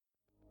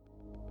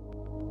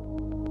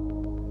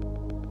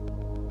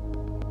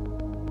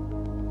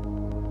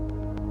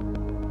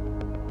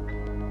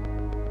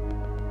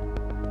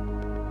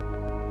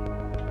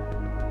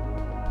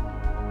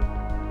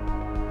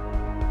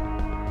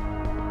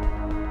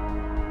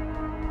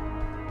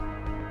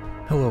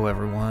Hello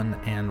everyone,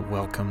 and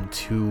welcome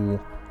to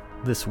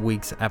this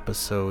week's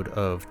episode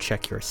of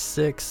Check Your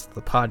Six,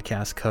 the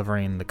podcast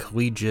covering the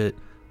collegiate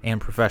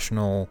and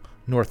professional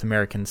North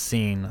American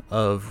scene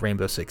of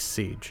Rainbow Six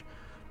Siege.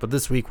 But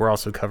this week we're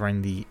also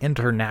covering the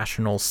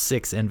International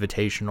Six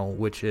Invitational,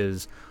 which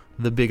is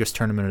the biggest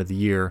tournament of the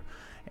year,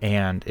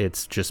 and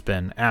it's just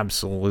been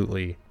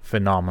absolutely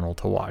phenomenal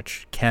to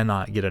watch.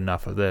 Cannot get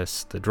enough of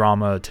this. The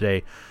drama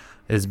today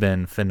has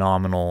been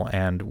phenomenal,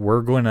 and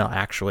we're going to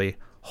actually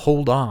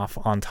hold off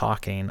on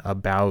talking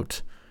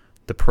about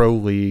the Pro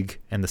League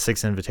and the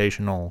Six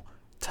Invitational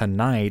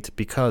tonight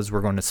because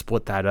we're going to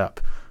split that up.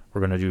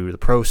 We're going to do the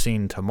pro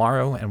scene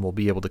tomorrow, and we'll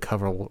be able to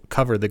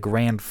cover the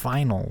grand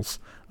finals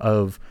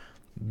of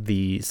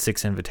the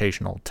Six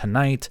Invitational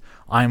tonight.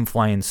 I'm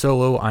flying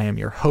solo. I am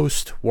your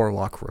host,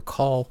 Warlock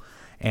Recall,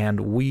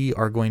 and we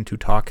are going to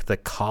talk the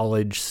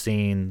college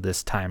scene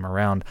this time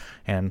around.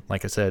 And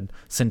like I said,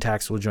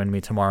 Syntax will join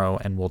me tomorrow,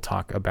 and we'll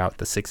talk about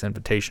the Six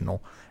Invitational,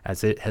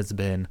 as it has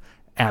been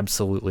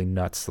absolutely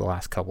nuts the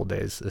last couple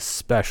days,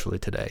 especially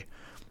today.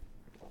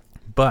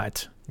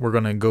 But we're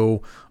going to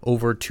go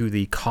over to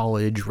the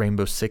college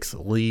Rainbow Six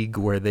League,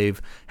 where they've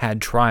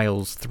had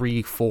trials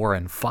 3, 4,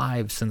 and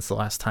 5 since the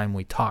last time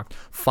we talked.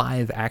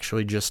 5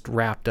 actually just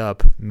wrapped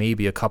up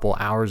maybe a couple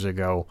hours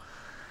ago.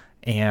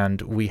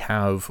 And we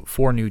have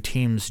 4 new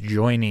teams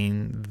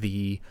joining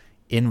the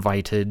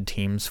invited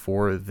teams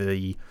for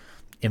the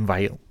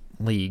Invite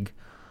League.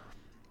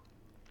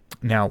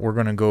 Now, we're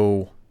going to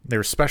go...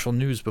 There's special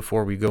news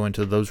before we go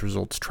into those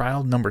results.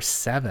 Trial number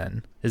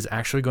 7 is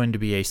actually going to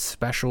be a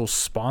special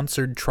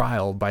sponsored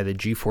trial by the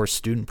GeForce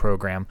student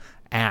program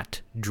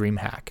at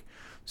DreamHack.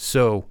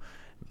 So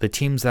the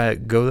teams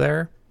that go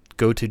there,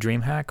 go to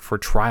DreamHack for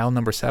trial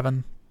number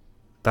 7.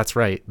 That's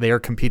right. They are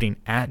competing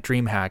at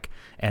DreamHack,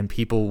 and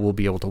people will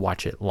be able to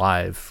watch it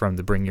live from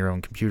the Bring Your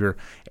Own Computer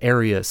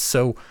area.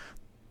 So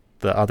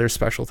the other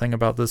special thing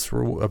about this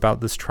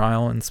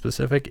trial in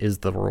specific is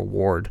the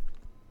reward.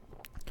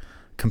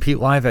 Compete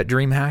live at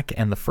DreamHack,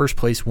 and the first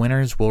place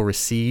winners will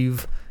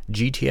receive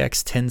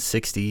GTX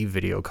 1060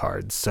 video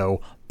cards.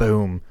 So,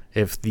 boom.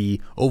 If the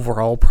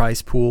overall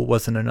prize pool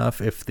wasn't enough,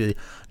 if the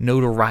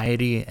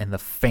notoriety and the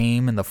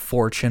fame and the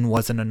fortune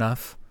wasn't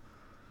enough,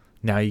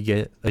 now you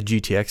get a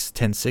GTX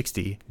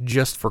 1060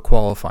 just for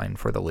qualifying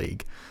for the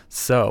league.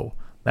 So,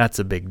 that's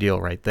a big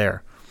deal right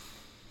there.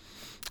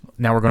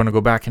 Now we're going to go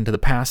back into the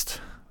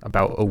past,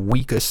 about a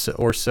week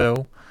or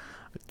so.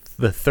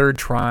 The third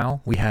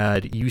trial, we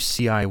had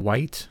UCI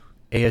White,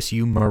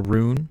 ASU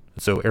Maroon,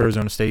 so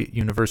Arizona State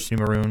University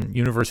Maroon,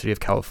 University of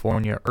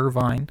California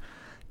Irvine,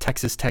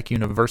 Texas Tech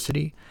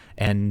University,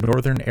 and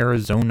Northern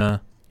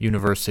Arizona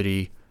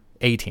University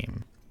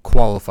A-Team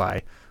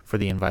qualify for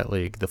the Invite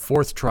League. The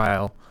fourth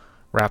trial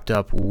wrapped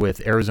up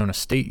with Arizona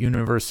State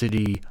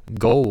University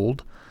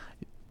Gold,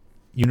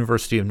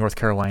 University of North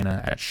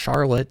Carolina at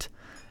Charlotte,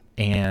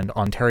 and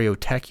Ontario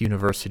Tech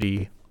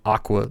University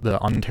Aqua, the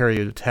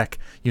Ontario Tech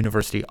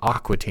University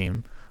Aqua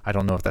team. I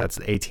don't know if that's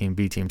the A team,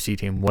 B team, C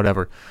team,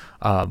 whatever.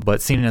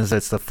 But seeing as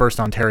it's the first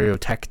Ontario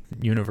Tech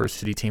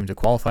University team to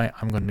qualify,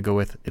 I'm going to go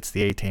with it's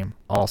the A team,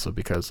 also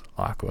because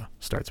Aqua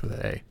starts with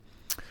an A.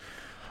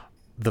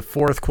 The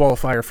fourth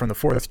qualifier from the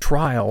fourth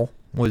trial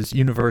was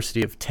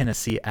University of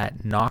Tennessee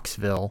at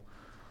Knoxville.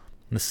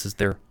 This is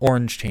their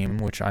orange team,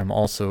 which I'm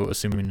also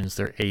assuming is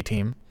their A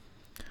team.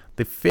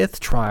 The fifth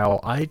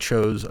trial, I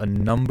chose a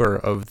number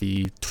of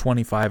the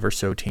 25 or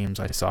so teams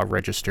I saw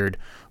registered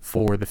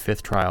for the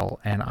fifth trial,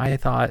 and I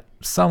thought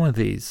some of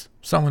these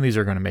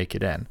are going to make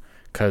it in,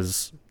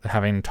 because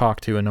having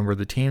talked to a number of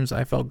the teams,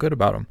 I felt good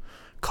about them.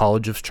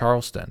 College of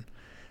Charleston,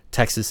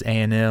 Texas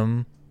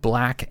A&M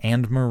Black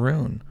and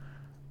Maroon,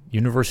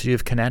 University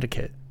of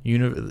Connecticut,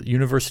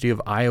 University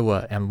of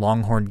Iowa, and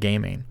Longhorn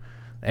Gaming.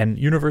 And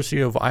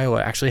University of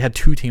Iowa actually had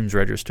 2 teams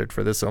registered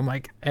for this, so I'm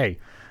like, hey,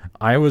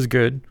 Iowa's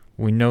good.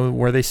 We know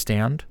where they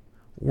stand.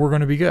 We're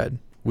going to be good.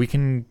 We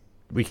can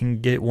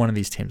get one of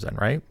these teams in,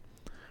 right?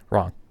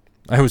 Wrong.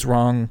 I was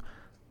wrong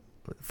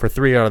for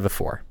 3 out of the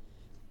 4.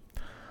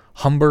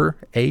 Humber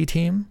A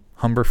team,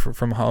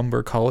 from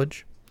Humber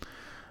College.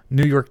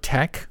 New York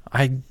Tech.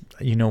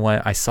 You know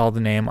what? I saw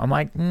the name. I'm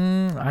like,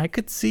 I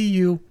could see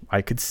you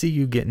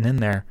getting in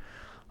there,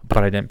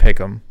 but I didn't pick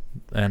them,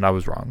 and I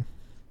was wrong.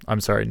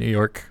 I'm sorry, New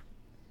York.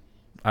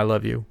 I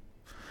love you.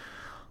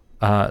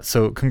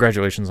 So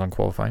congratulations on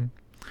qualifying.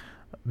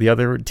 The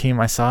other team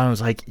I saw, I was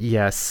like,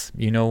 yes,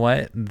 you know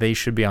what? They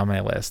should be on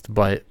my list.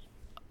 But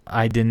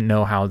I didn't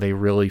know how they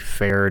really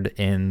fared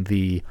in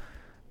the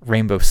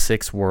Rainbow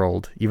Six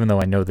world, even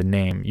though I know the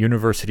name.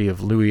 University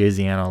of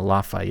Louisiana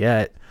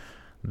Lafayette,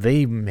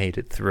 they made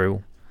it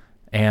through.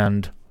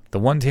 And the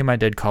one team I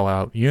did call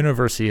out,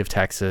 University of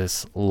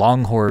Texas,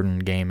 Longhorn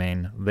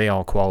Gaming, they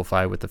all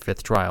qualify with the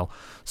fifth trial.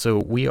 So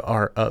we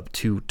are up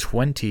to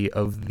 20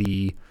 of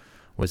the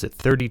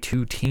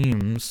 32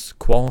 teams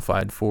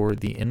qualified for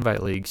the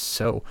Invite League.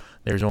 So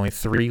there's only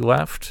 3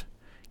 left.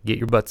 Get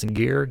your butts in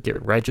gear,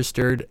 get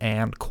registered,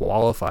 and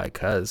qualify,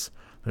 because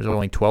there's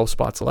only 12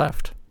 spots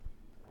left.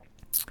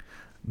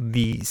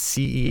 The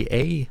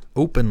CEA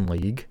Open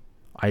League,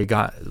 I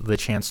got the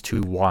chance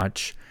to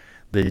watch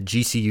the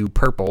GCU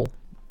Purple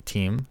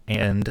team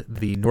and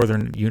the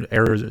Northern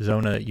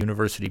Arizona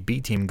University B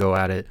team go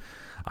at it.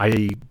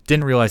 I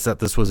didn't realize that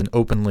this was an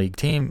open league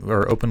team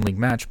or open league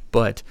match,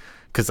 but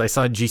because I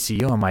saw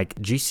GCU, I'm like,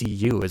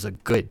 GCU is a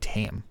good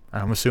team.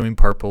 I'm assuming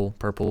Purple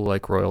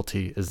like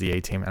royalty is the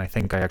A team, and I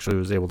think I actually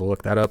was able to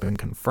look that up and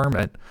confirm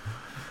it.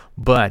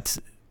 But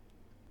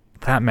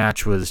that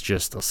match was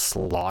just a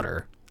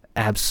slaughter,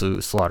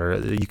 absolute slaughter.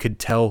 You could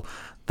tell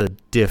the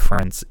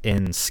difference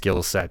in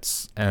skill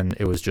sets, and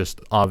it was just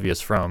obvious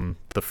from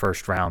the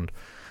first round.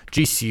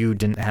 GCU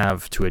didn't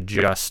have to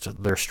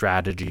adjust their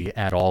strategy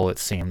at all. It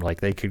seemed like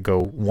they could go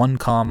one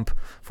comp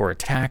for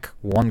attack,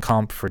 one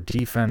comp for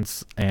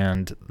defense,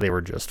 and they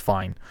were just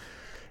fine.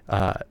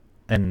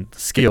 And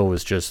skill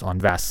was just on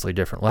vastly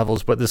different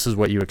levels, but this is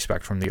what you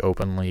expect from the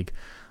open league.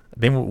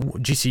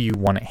 GCU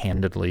won it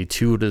handedly,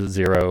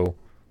 2-0,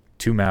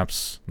 2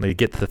 maps. They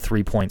get the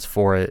 3 points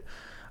for it.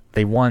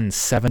 They won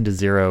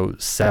 7-0,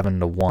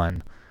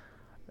 7-1.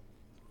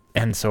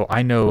 And so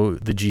I know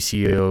the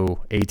GCU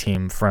A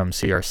team from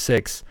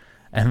CR6,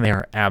 and they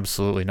are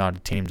absolutely not a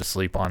team to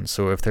sleep on.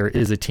 So if there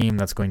is a team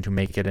that's going to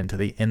make it into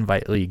the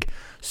Invite League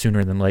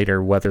sooner than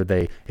later, whether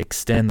they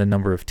extend the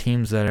number of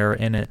teams that are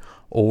in it,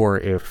 or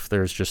if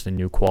there's just a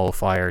new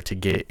qualifier to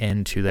get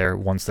into there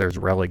once there's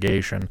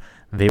relegation,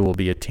 they will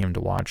be a team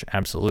to watch,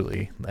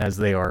 absolutely, as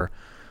they are,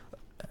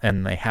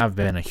 and they have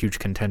been a huge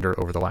contender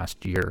over the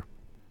last year.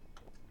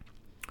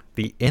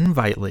 The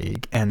Invite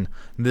League, and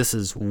this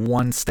is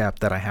one step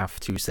that I have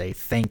to say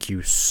thank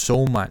you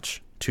so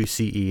much to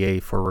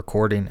CEA for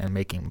recording and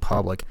making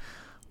public,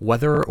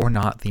 whether or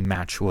not the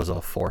match was a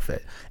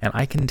forfeit. And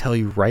I can tell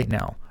you right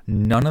now,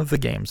 none of the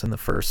games in the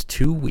first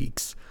 2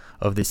 weeks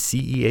of the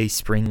CEA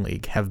Spring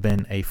League have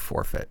been a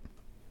forfeit.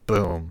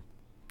 Boom.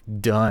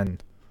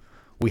 Done.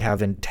 We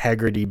have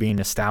integrity being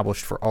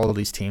established for all of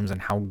these teams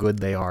and how good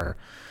they are.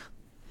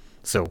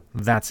 So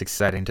that's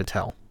exciting to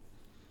tell.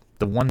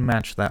 The one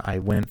match that I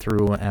went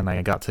through and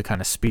I got to kind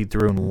of speed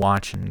through and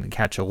watch and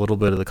catch a little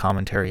bit of the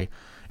commentary,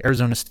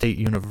 Arizona State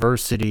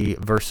University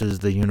versus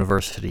the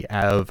University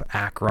of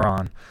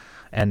Akron.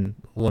 And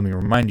let me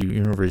remind you,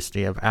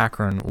 University of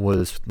Akron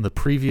was the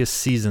previous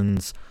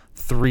season's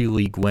 3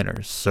 league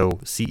winners. So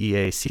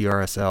CEA,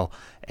 CRSL,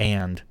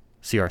 and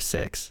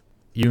CR6.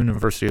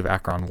 University of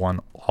Akron won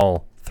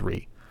all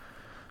 3.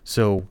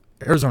 So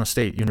Arizona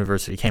State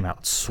University came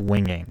out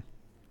swinging.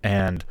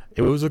 And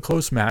it was a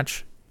close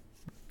match.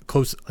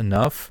 Close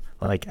enough.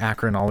 Like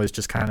Akron always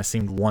just kind of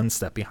seemed one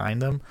step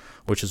behind them,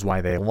 which is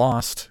why they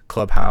lost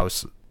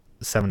Clubhouse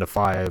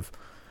 7-5.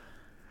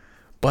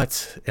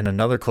 But in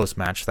another close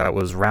match that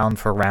was round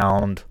for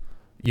round,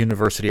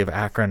 University of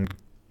Akron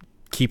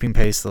keeping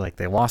pace. Like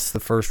they lost the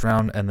first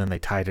round and then they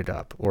tied it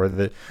up, or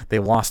they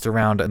lost a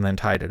round and then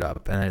tied it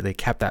up, and they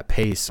kept that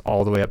pace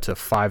all the way up to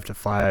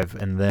 5-5,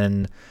 and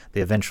then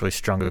they eventually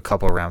strung a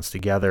couple of rounds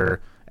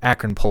together.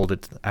 Akron pulled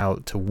it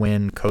out to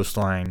win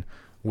Coastline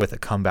with a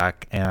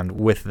comeback, and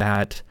with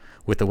that,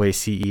 with the way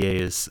CEA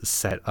is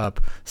set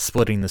up,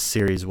 splitting the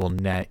series will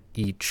net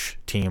each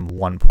team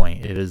 1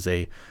 point. It is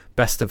a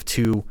best of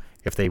 2.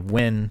 If they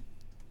win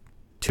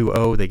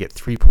 2-0, they get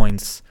 3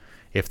 points.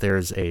 If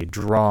there's a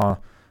draw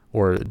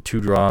or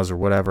 2 draws or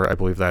whatever, I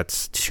believe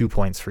that's 2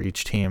 points for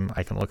each team.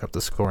 I can look up the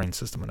scoring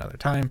system another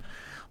time,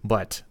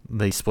 but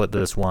they split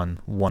this 1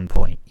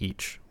 point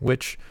each,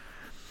 which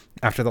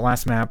after the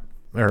last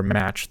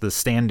match, the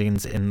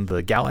standings in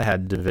the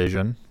Galahad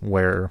division,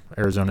 where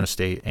Arizona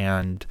State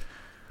and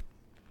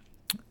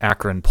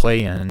Akron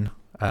play in,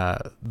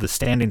 the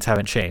standings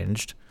haven't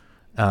changed,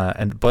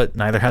 but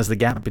neither has the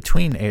gap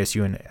between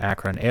ASU and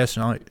Akron.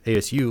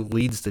 ASU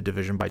leads the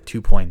division by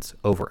 2 points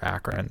over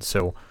Akron,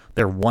 so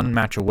they're 1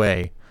 match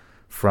away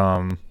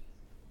from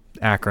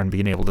Akron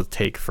being able to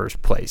take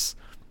first place.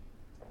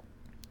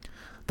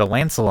 The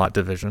Lancelot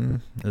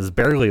division is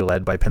barely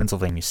led by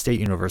Pennsylvania State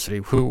University,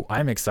 who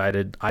I'm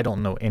excited. I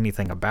don't know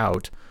anything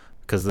about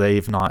because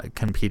they've not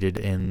competed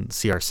in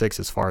CR6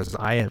 as far as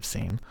I have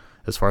seen,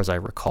 as far as I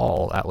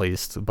recall at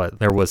least, but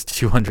there was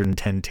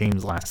 210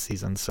 teams last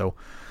season, so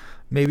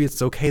maybe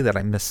it's okay that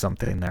I missed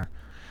something there.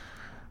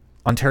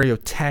 Ontario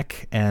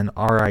Tech and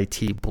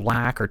RIT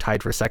Black are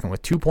tied for second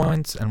with 2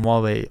 points, and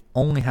while they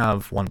only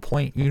have 1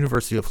 point,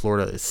 University of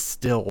Florida is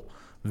still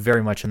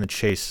very much in the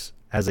chase,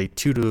 as a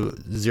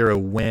 2-0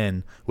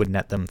 win would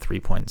net them 3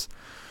 points.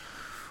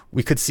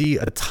 We could see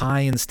a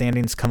tie in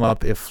standings come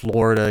up if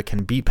Florida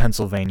can beat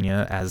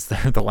Pennsylvania, as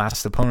they're the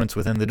last opponents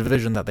within the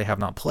division that they have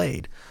not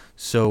played.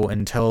 So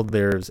until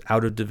there's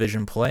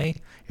out-of-division play,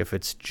 if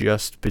it's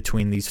just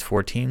between these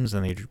 4 teams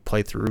and they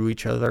play through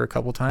each other a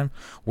couple times,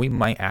 we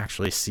might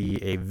actually see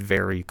a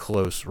very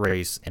close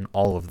race in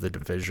all of the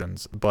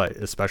divisions, but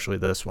especially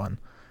this one.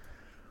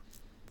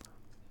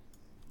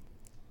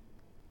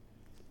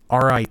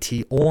 RIT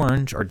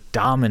Orange are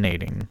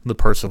dominating the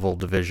Percival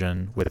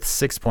division with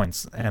 6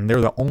 points, and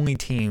they're the only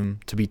team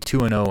to be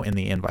 2-0 in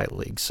the Invite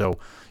League, so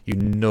you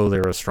know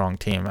they're a strong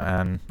team.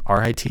 And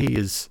RIT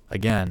is,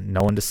 again, no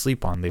one to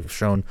sleep on. They've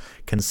shown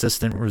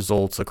consistent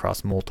results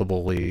across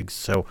multiple leagues,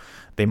 so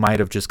they might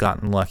have just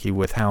gotten lucky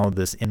with how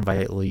this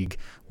Invite League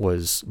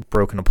was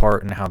broken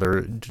apart and how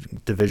their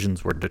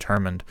divisions were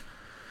determined.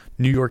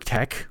 New York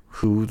Tech,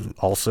 who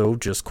also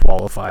just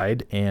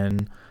qualified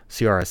in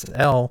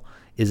CRSL,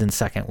 is in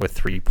second with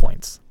 3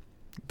 points.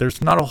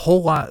 There's not a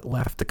whole lot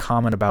left to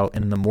comment about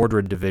in the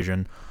Mordred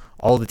division.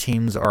 All the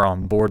teams are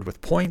on board with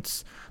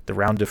points. The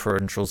round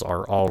differentials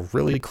are all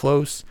really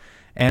close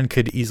and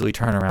could easily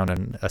turn around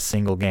in a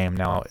single game.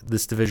 Now,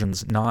 this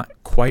division's not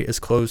quite as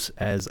close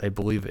as I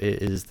believe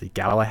it is the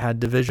Galahad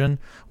division,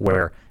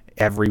 where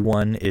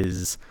everyone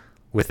is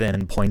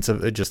within points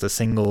of just a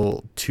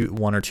single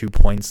 1 or 2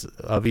 points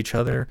of each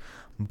other,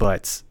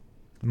 but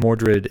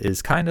Mordred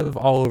is kind of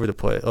all over the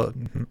place.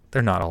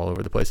 They're not all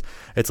over the place.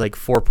 It's like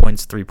 4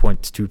 points, 3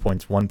 points, 2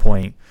 points, 1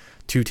 point,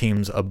 2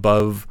 teams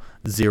above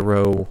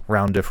 0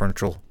 round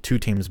differential, 2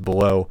 teams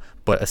below,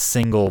 but a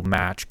single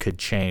match could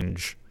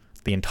change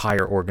the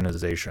entire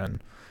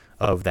organization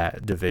of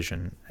that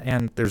division.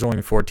 And there's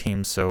only 4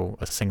 teams, so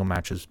a single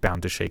match is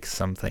bound to shake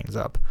some things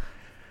up.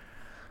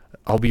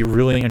 I'll be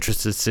really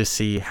interested to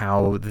see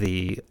how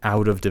the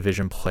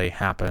out-of-division play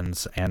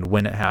happens and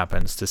when it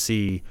happens, to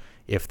see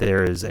if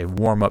there is a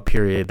warm-up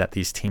period that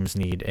these teams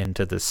need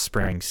into this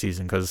spring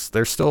season, because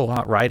there's still a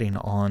lot riding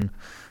on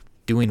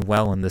doing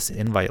well in this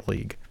Invite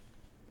League.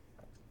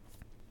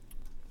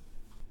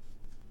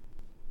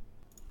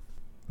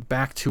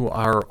 Back to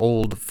our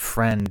old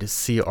friend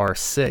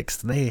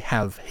CR6, they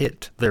have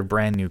hit their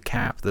brand new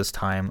cap this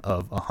time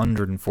of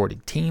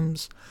 140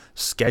 teams.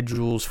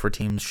 Schedules for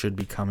teams should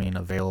be coming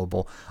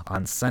available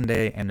on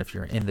Sunday, and if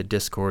you're in the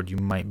Discord, you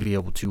might be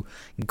able to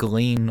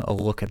glean a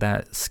look at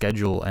that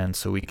schedule, and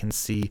so we can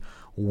see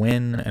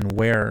when and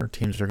where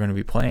teams are going to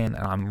be playing.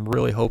 And I'm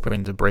really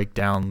hoping to break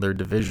down their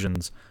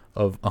divisions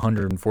of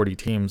 140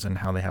 teams and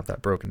how they have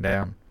that broken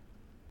down.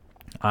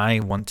 I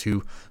want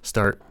to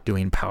start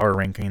doing power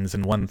rankings,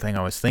 and one thing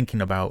I was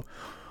thinking about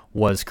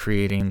was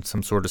creating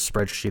some sort of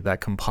spreadsheet that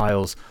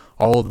compiles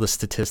all of the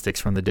statistics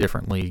from the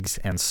different leagues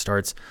and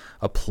starts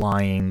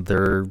applying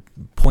their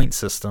point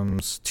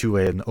systems to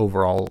an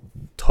overall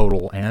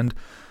total, and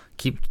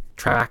keep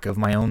track of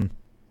my own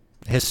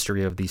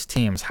history of these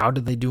teams. How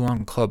did they do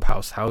on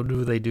Clubhouse? How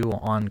do they do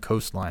on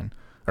Coastline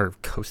or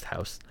Coast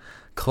House?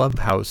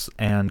 Clubhouse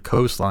and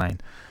Coastline.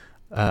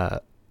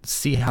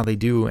 See how they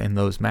do in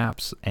those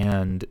maps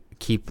and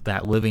keep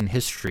that living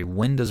history.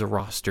 When does a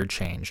roster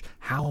change?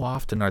 How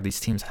often are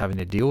these teams having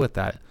to deal with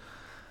that?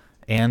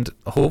 And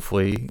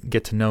hopefully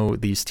get to know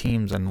these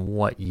teams and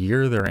what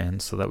year they're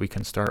in, so that we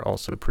can start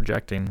also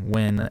projecting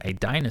when a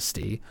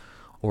dynasty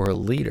or a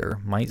leader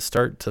might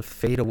start to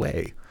fade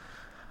away.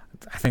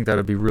 I think that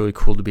would be really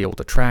cool to be able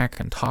to track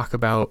and talk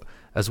about,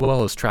 as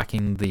well as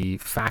tracking the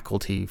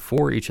faculty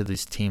for each of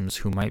these teams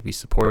who might be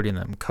supporting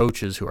them,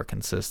 coaches who are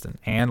consistent,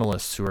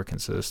 analysts who are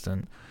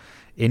consistent,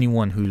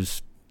 anyone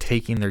who's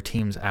taking their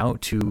teams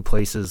out to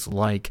places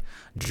like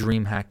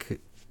DreamHack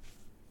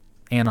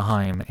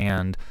Anaheim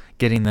and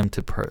getting them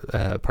to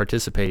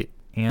participate,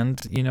 and,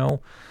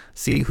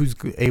 see who's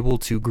able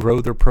to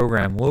grow their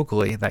program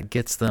locally that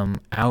gets them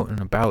out and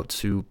about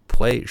to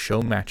play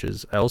show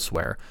matches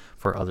elsewhere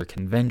for other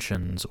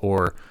conventions,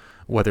 or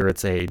whether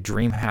it's a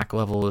DreamHack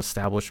level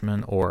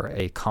establishment or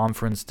a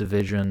conference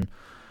division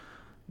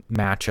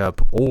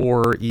matchup,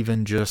 or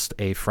even just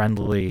a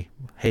friendly,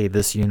 hey,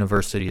 this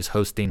university is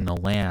hosting the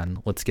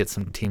LAN, let's get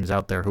some teams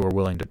out there who are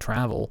willing to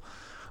travel.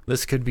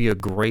 This could be a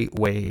great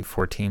way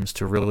for teams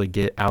to really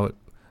get out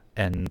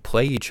and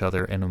play each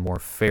other in a more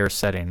fair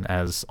setting,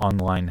 as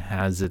online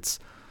has its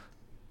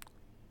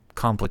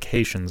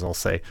complications, I'll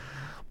say.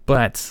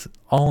 But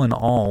all in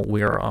all,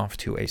 we are off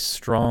to a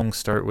strong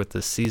start with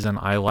this season.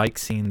 I like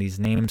seeing these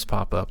names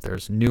pop up.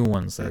 There's new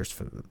ones, there's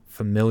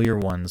familiar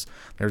ones,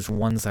 there's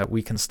ones that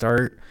we can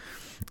start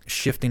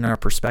shifting our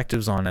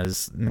perspectives on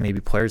as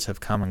maybe players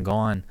have come and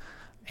gone.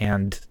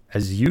 And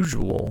as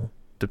usual,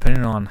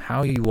 depending on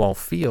how you all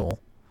feel,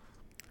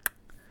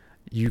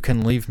 you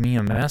can leave me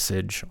a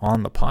message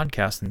on the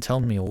podcast and tell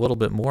me a little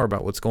bit more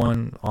about what's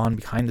going on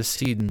behind the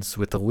scenes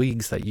with the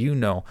leagues that you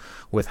know,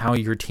 with how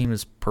your team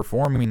is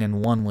performing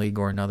in one league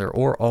or another,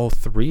 or all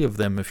 3 of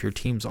them if your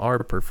teams are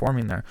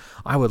performing there.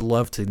 I would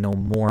love to know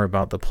more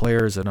about the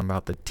players and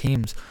about the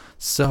teams.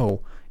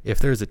 So if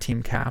there's a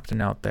team captain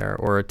out there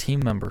or a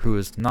team member who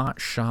is not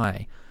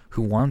shy,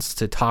 who wants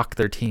to talk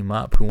their team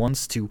up, who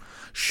wants to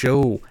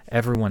show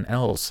everyone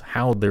else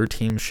how their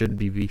team should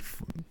be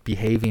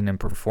behaving and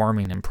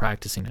performing and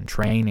practicing and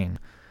training,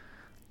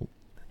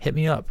 hit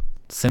me up.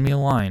 Send me a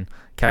line.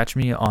 Catch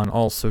me on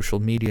all social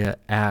media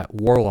at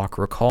Warlock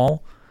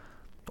Recall,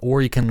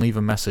 or you can leave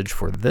a message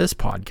for this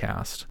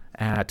podcast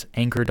at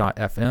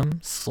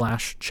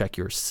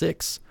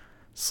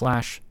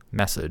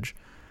anchor.fm/checkyour6/message.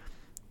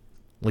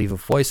 Leave a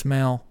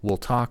voicemail. We'll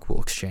talk.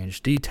 We'll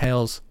exchange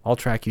details. I'll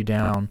track you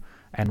down,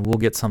 and we'll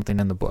get something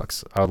in the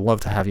books. I would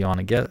love to have you on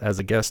as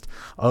a guest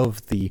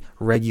of the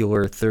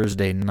regular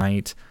Thursday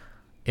night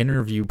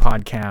interview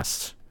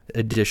podcast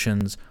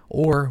editions,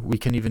 or we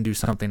can even do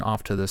something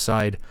off to the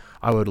side.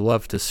 I would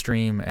love to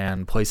stream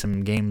and play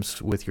some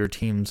games with your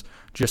teams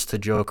just to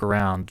joke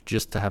around,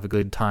 just to have a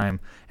good time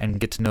and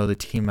get to know the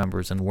team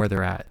members and where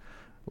they're at,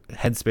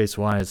 headspace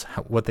wise,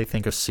 what they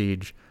think of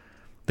Siege,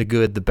 the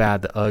good, the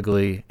bad, the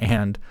ugly,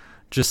 and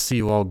just see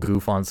you all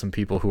goof on some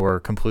people who are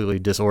completely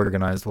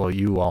disorganized while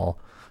you all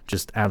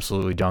just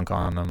absolutely dunk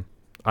on them.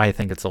 I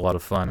think it's a lot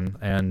of fun,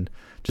 and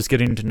just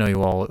getting to know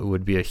you all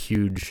would be a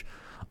huge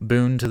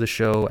boon to the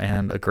show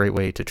and a great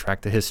way to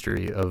track the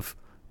history of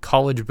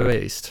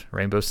college-based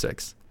Rainbow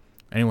Six.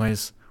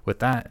 Anyways, with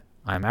that,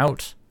 I'm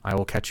out. I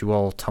will catch you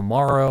all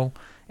tomorrow,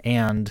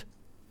 and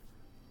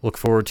look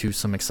forward to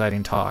some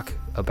exciting talk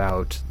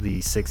about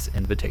the Six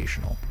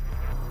Invitational.